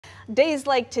days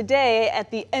like today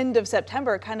at the end of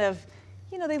September kind of,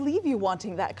 you know, they leave you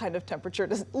wanting that kind of temperature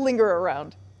to linger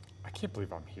around. I can't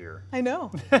believe I'm here. I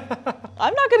know.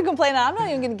 I'm not going to complain. I'm not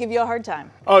even going to give you a hard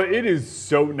time. Oh, it is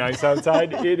so nice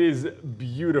outside. It is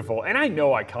beautiful. And I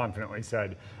know I confidently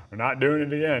said, we're not doing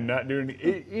it again, not doing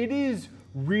it. It is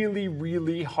really,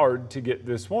 really hard to get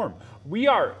this warm. We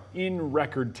are in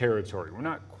record territory. We're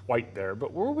not quite there,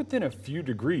 but we're within a few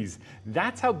degrees.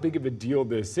 That's how big of a deal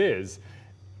this is,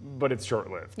 but it's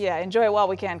short-lived. Yeah, enjoy it while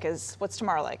we can, because what's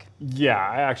tomorrow like? Yeah,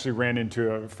 I actually ran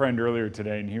into a friend earlier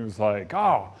today, and he was like,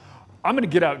 oh, I'm gonna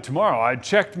get out tomorrow. I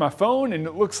checked my phone, and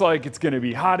it looks like it's gonna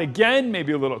be hot again,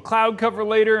 maybe a little cloud cover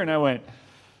later, and I went,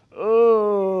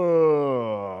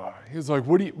 oh. He was like,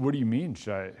 what do you mean?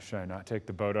 Should I not take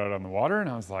the boat out on the water? And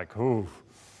I was like, oh.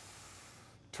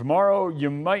 Tomorrow, you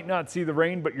might not see the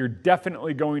rain, but you're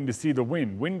definitely going to see the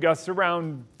wind. Wind gusts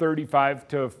around 35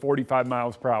 to 45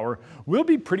 miles per hour will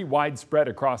be pretty widespread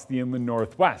across the inland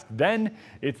northwest. Then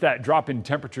it's that drop in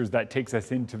temperatures that takes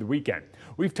us into the weekend.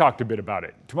 We've talked a bit about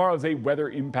it. Tomorrow's a weather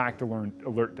impact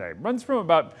alert day. Runs from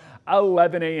about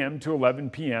 11 a.m. to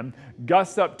 11 p.m.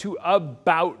 Gusts up to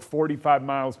about 45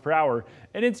 miles per hour.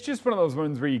 And it's just one of those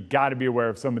ones where you got to be aware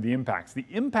of some of the impacts. The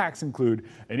impacts include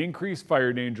an increased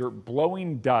fire danger,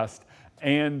 blowing dust,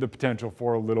 and the potential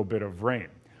for a little bit of rain.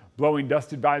 Blowing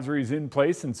dust advisories in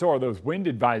place, and so are those wind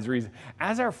advisories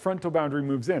as our frontal boundary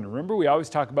moves in. Remember, we always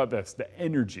talk about this, the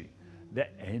energy. The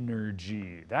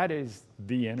energy, that is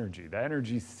the energy. The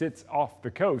energy sits off the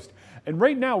coast. And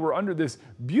right now we're under this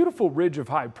beautiful ridge of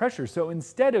high pressure. So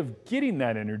instead of getting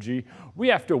that energy, we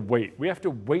have to wait. We have to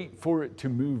wait for it to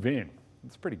move in.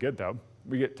 It's pretty good though.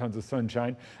 We get tons of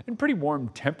sunshine and pretty warm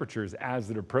temperatures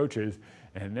as it approaches.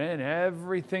 And then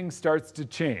everything starts to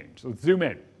change. Let's zoom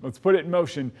in. Let's put it in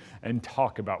motion and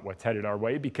talk about what's headed our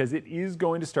way, because it is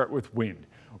going to start with wind.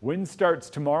 Wind starts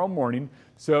tomorrow morning,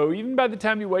 so even by the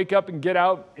time you wake up and get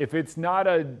out, if it's not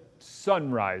a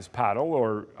sunrise paddle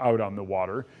or out on the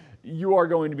water, you are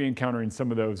going to be encountering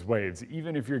some of those waves,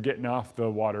 even if you're getting off the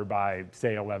water by,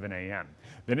 say, 11 a.m.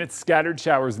 Then it's scattered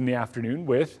showers in the afternoon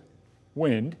with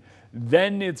wind.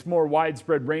 Then it's more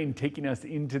widespread rain taking us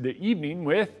into the evening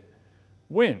with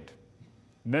wind.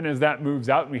 And then as that moves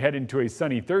out and we head into a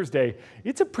sunny Thursday,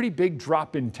 it's a pretty big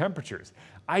drop in temperatures.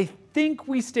 I think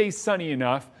we stay sunny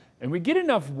enough and we get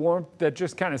enough warmth that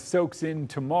just kind of soaks in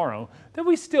tomorrow that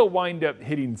we still wind up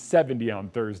hitting 70 on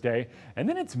Thursday. And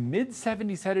then it's mid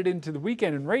 70s headed into the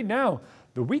weekend. And right now,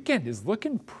 the weekend is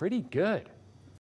looking pretty good.